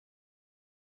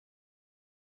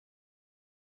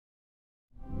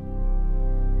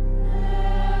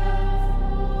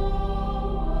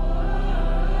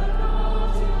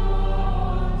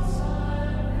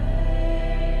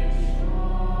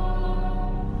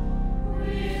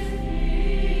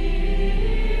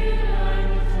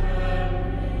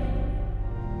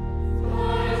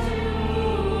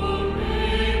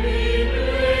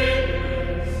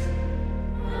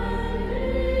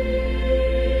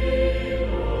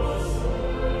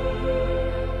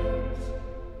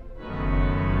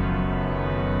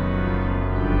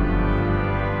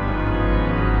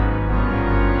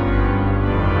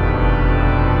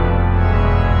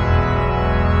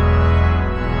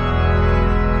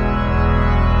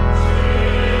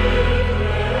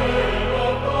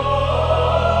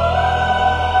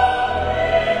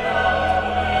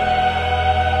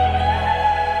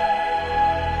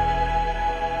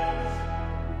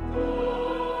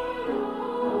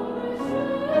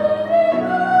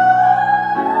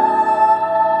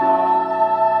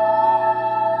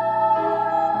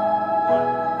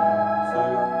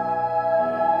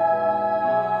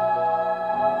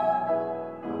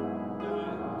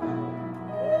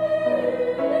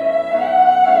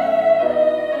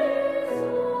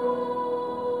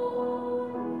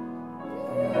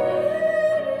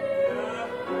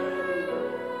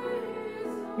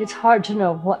It's hard to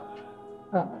know what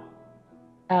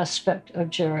aspect of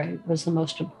Gerre was the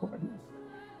most important.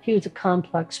 He was a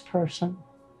complex person,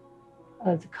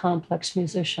 a complex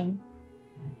musician,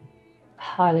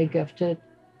 highly gifted,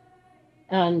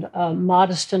 and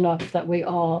modest enough that we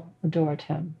all adored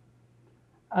him.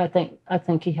 I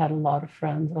think he had a lot of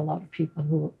friends, a lot of people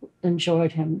who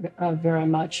enjoyed him very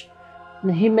much.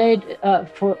 And he made,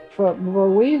 for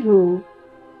we who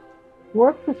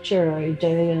worked with Gerre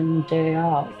day in, day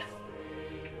out,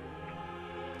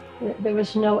 there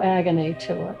was no agony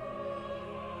to it.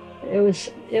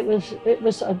 It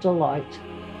was a delight.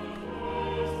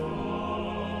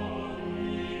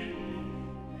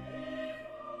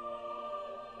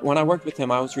 When I worked with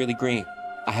him, I was really green.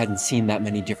 I hadn't seen that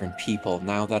many different people.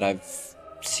 Now that I've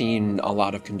seen a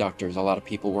lot of conductors, a lot of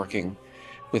people working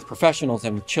with professionals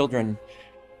and with children,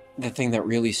 the thing that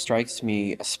really strikes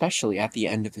me, especially at the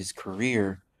end of his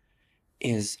career,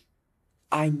 is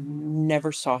I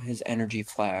never saw his energy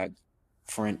flag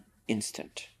for an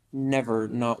instant. Never,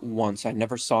 not once. I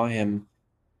never saw him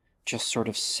just sort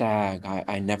of sag.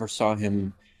 I never saw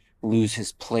him lose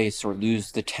his place or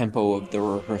lose the tempo of the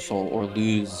rehearsal or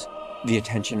lose the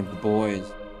attention of the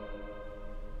boys.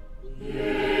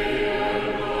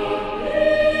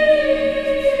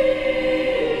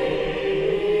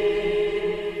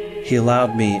 He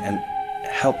allowed me and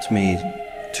helped me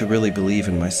to really believe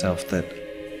in myself that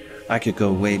I could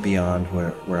go way beyond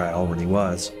where I already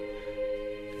was.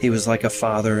 He was like a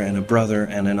father and a brother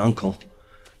and an uncle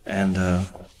and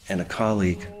a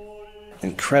colleague.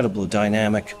 Incredible,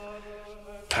 dynamic,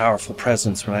 powerful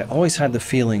presence, but I always had the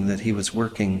feeling that he was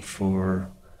working for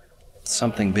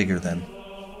something bigger than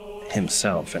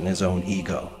himself and his own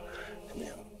ego.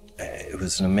 It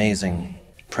was an amazing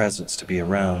presence to be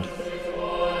around.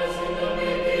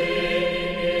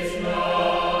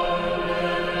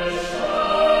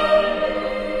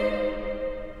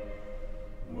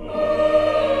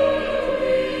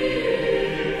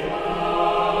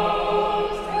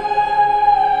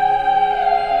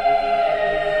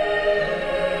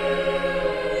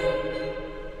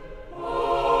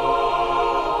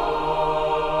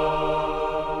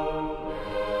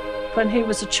 When he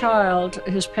was a child,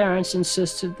 his parents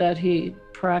insisted that he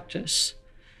practice,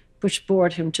 which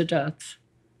bored him to death.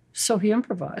 So he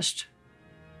improvised.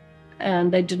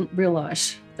 And they didn't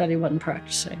realize that he wasn't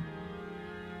practicing.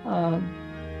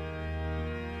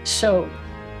 So,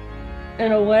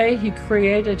 in a way, he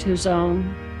created his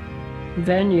own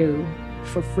venue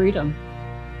for freedom.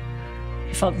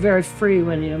 He felt very free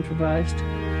when he improvised.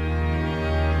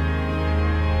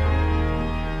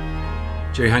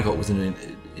 Gerre Hancock was an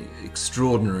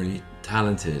extraordinarily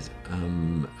talented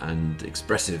and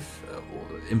expressive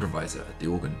improviser at the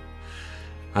organ.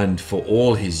 And for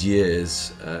all his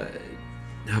years,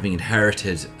 having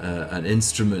inherited an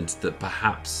instrument that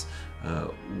perhaps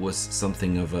was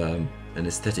something of an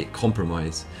aesthetic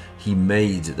compromise, he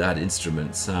made that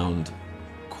instrument sound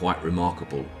quite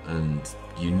remarkable and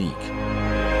unique.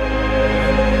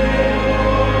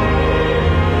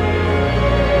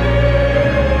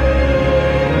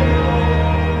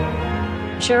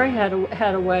 Gerre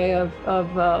had a way of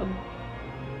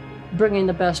bringing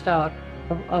the best out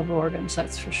of organs,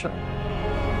 that's for sure.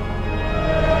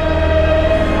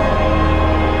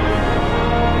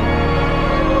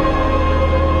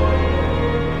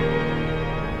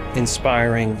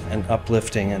 Inspiring and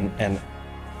uplifting and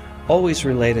always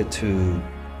related to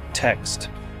text,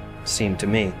 seemed to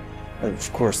me.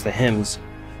 Of course, the hymns,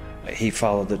 he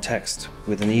followed the text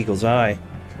with an eagle's eye,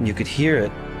 and you could hear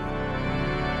it.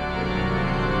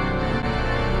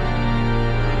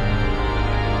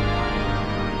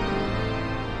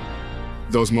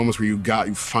 Those moments where you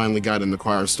finally got in the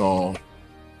choir stall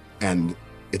and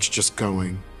it's just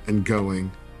going and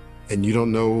going and you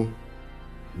don't know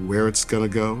where it's gonna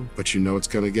go, but you know it's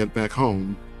gonna get back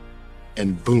home,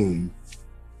 and boom,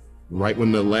 right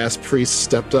when the last priest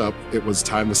stepped up, it was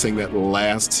time to sing that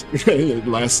last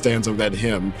stanza of that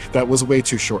hymn. That was way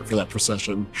too short for that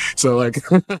procession. So like,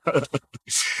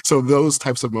 so those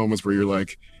types of moments where you're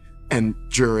like, and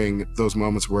during those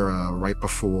moments where right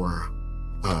before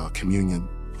communion,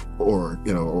 or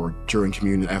during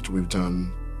communion after we've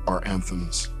done our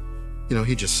anthems,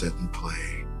 he just sit and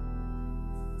play,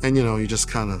 and you just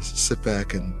kind of sit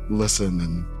back and listen,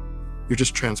 and you're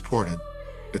just transported.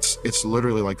 It's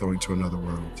literally like going to another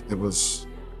world. It was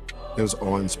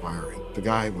awe-inspiring. The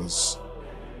guy was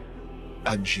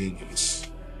a genius.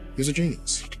 He was a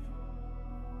genius.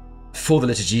 For the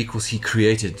liturgy, of course, he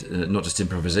created not just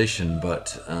improvisation,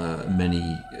 but many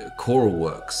choral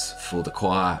works for the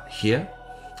choir here.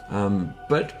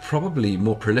 but probably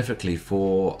more prolifically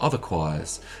for other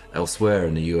choirs elsewhere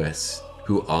in the US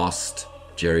who asked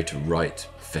Gerre to write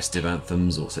festive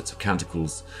anthems or sets of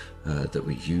canticles that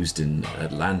were used in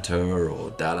Atlanta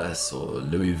or Dallas or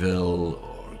Louisville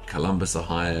or Columbus,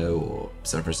 Ohio or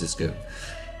San Francisco.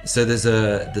 So there's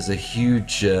a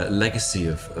huge legacy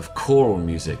of choral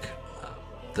music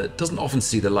that doesn't often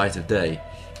see the light of day,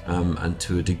 and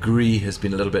to a degree has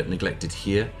been a little bit neglected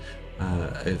here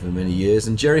over many years.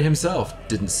 And Gerre himself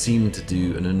didn't seem to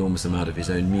do an enormous amount of his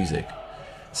own music.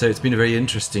 So it's been a very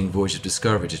interesting voyage of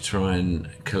discovery to try and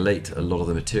collate a lot of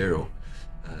the material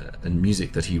and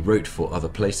music that he wrote for other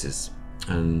places.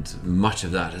 And much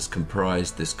of that has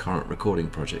comprised this current recording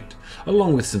project,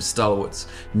 along with some stalwarts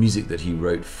music that he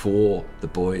wrote for the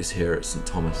boys here at St.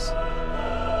 Thomas.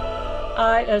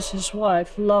 I, as his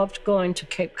wife, loved going to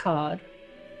Cape Cod.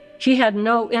 He had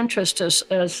no interest as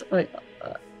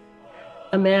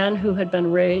a man who had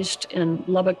been raised in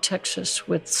Lubbock, Texas,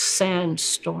 with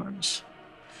sandstorms.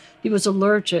 He was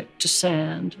allergic to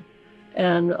sand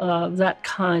and that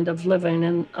kind of living.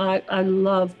 And I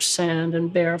loved sand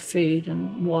and bare feet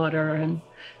and water and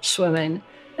swimming.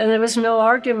 And there was no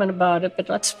argument about it, but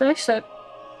let's face it,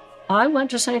 I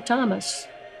went to St. Thomas.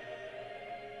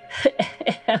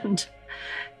 And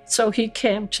so he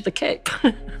came to the Cape.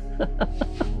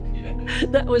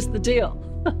 That was the deal.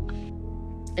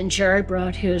 And Gerre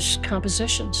brought his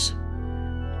compositions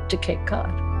to Cape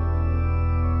Cod.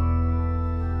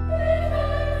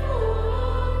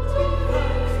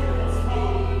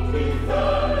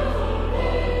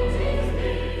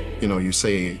 You know, you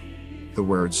say the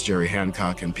words Gerre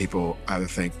Hancock and people either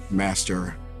think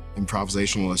master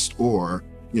improvisationalist or,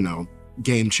 you know,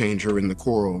 game changer in the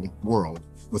choral world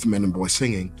with men and boys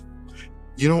singing.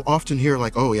 You don't often hear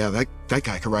like, oh yeah, that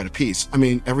guy could write a piece. I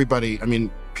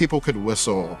mean, people could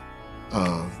whistle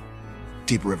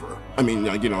Deep River. I mean,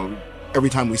 you know, every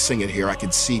time we sing it here, I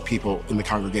could see people in the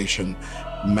congregation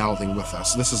mouthing with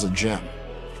us. This is a gem.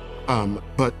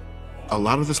 But a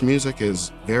lot of this music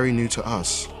is very new to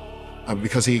us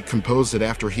because he composed it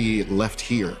after he left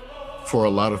here for a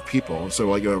lot of people. So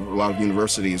like a lot of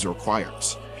universities or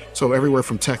choirs. So everywhere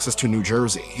from Texas to New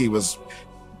Jersey, he was,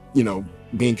 you know,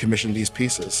 being commissioned these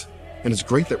pieces. And it's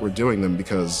great that we're doing them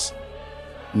because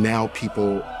now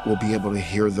people will be able to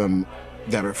hear them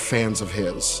that are fans of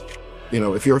his. You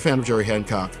know, if you're a fan of Gerre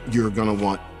Hancock, you're going to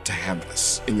want to have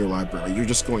this in your library. You're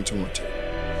just going to want to.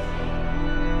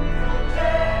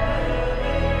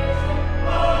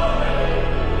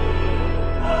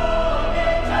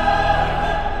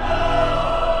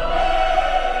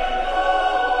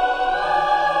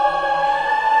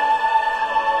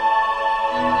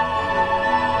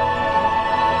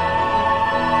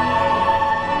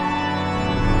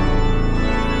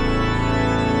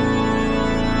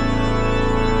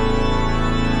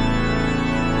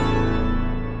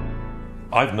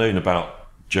 I've known about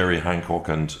Gerre Hancock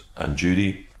and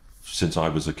Judy since I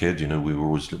was a kid. You know, we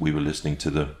were listening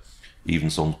to the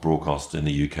Evensongs broadcast in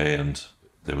the UK, and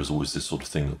there was always this sort of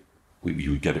thing that you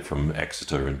would get it from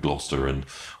Exeter and Gloucester and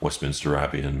Westminster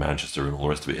Abbey and Manchester and all the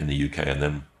rest of it in the UK, and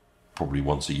then probably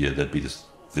once a year there'd be this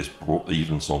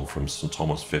Evensong from St.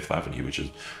 Thomas, Fifth Avenue, which is,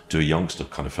 to a youngster,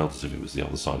 kind of felt as if it was the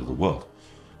other side of the world.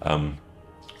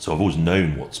 So I've always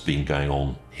known what's been going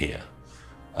on here.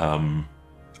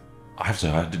 I have to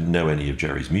say, I didn't know any of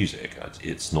Gerre's music.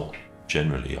 It's not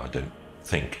generally, I don't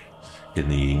think, in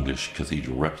the English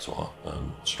cathedral repertoire.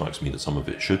 Strikes me that some of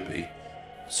it should be.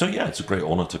 So yeah, it's a great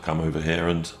honour to come over here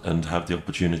and have the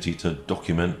opportunity to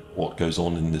document what goes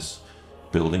on in this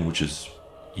building, which is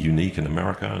unique in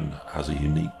America and has a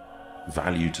unique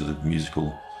value to the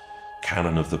musical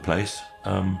canon of the place.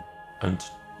 And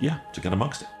yeah, to get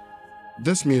amongst it.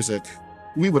 This music,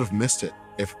 we would have missed it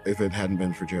if it hadn't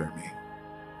been for Jeremy.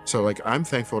 So, like, I'm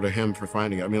thankful to him for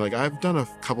finding it. I mean, like, I've done a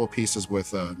couple of pieces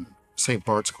with St.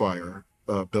 Bart's Choir.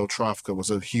 Bill Trofka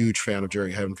was a huge fan of Gerre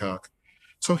Hancock.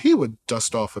 So he would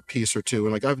dust off a piece or two.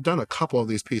 And, like, I've done a couple of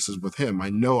these pieces with him.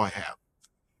 I know I have.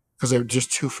 Because they're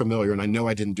just too familiar, and I know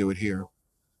I didn't do it here.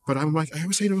 But I'm like, I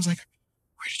always say to him, I was like,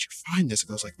 where did you find this? And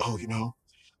I was like, oh, you know,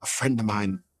 a friend of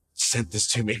mine sent this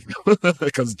to me.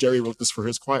 Because Gerre wrote this for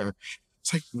his choir.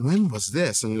 It's like, when was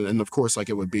this? And of course, like,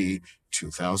 it would be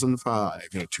 2005,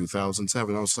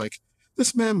 2007. I was like,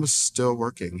 this man was still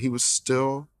working. He was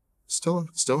still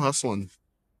hustling.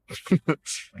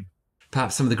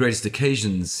 Perhaps some of the greatest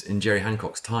occasions in Gerre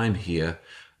Hancock's time here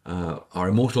are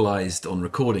immortalized on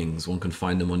recordings. One can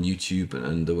find them on YouTube,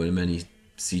 and there were many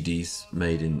CDs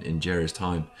made in Gerre's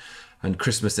time. And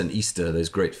Christmas and Easter, those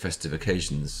great festive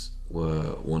occasions,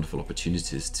 were wonderful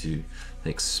opportunities to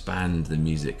expand the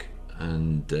music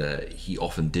and he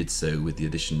often did so with the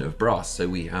addition of brass. So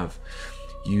we have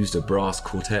used a brass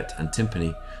quartet and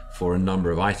timpani for a number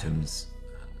of items,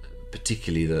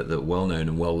 particularly the well-known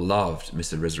and well-loved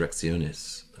Missa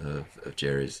Resurrectionis of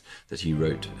Gerre's that he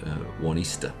wrote one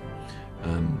Easter.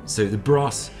 So the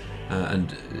brass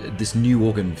and this new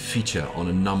organ feature on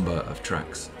a number of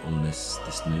tracks on this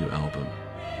new album.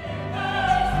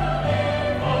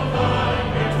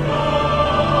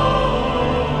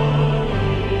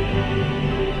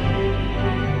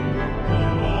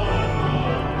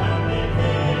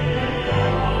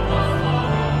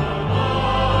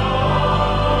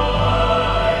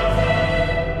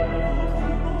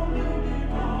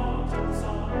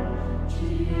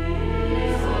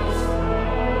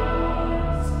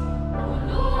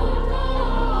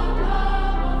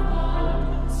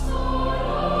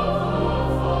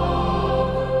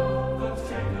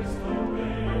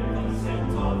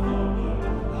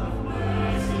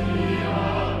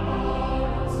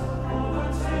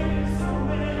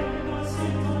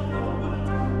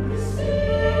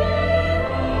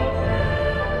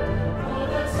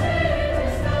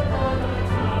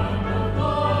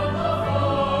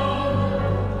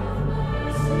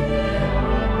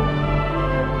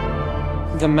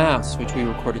 The Mass, which we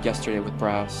recorded yesterday with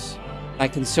brass, I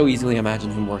can so easily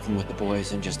imagine him working with the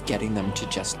boys and just getting them to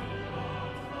just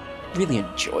really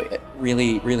enjoy it.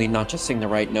 Really not just sing the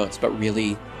right notes, but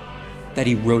really that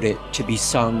he wrote it to be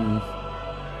sung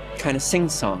kind of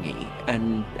sing-songy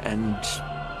and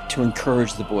to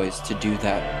encourage the boys to do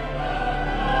that.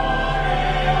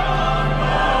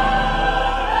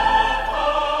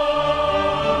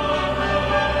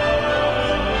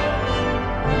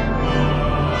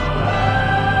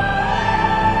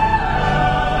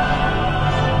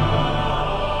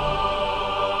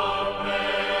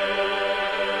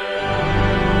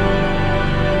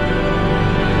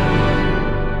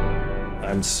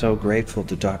 I'm so grateful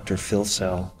to Dr.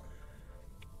 Filsell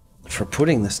for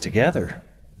putting this together.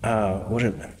 What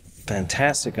a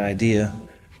fantastic idea,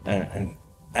 an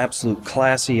absolute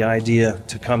classy idea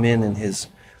to come in his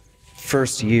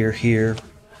first year here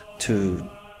to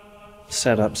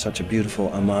set up such a beautiful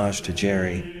homage to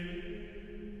Gerre.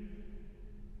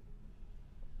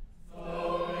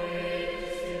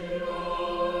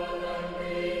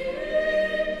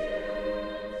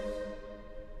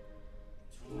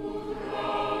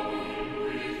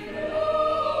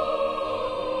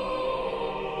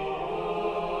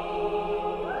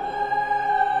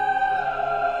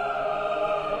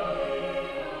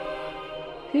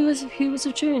 He was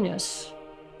a genius,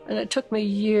 and it took me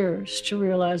years to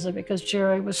realize it because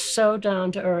Gerre was so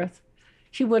down to earth.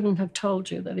 He wouldn't have told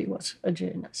you that he was a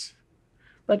genius.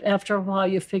 But after a while,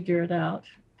 you figure it out.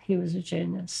 He was a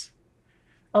genius,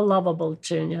 a lovable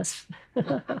genius.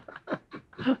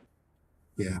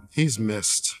 Yeah, he's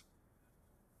missed.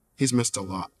 He's missed a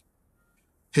lot.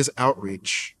 His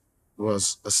outreach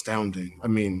was astounding. I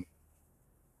mean,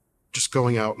 just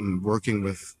going out and working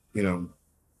with,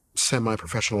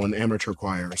 semi-professional and amateur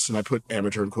choirs, and I put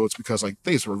amateur in quotes because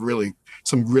these were really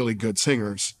some really good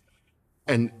singers,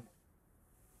 and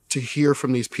to hear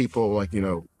from these people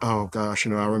oh gosh,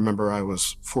 I remember I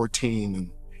was 14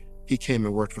 and he came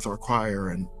and worked with our choir,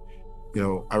 and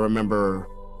I remember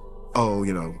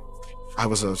I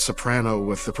was a soprano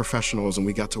with the professionals and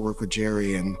we got to work with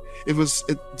Gerre, and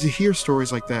to hear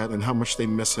stories like that and how much they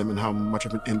miss him and how much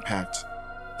of an impact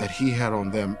that he had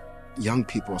on them, young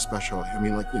people especially. I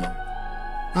mean,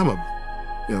 I'm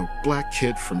a black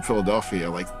kid from Philadelphia.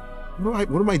 What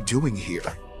am I doing here?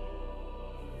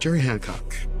 Gerre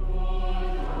Hancock.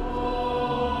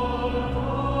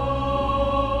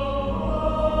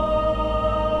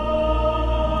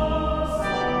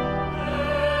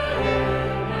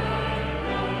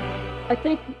 I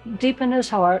think deep in his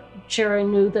heart, Gerre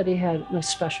knew that he had a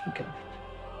special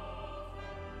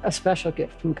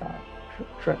gift from God.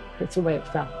 It's the way it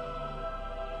felt.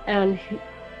 And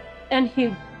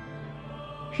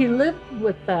he lived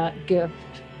with that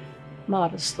gift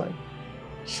modestly.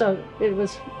 So it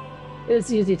was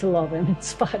easy to love him in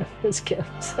spite of his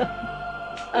gifts.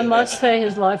 I must say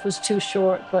his life was too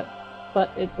short, but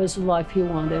it was the life he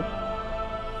wanted.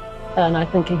 And I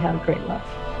think he had a great life.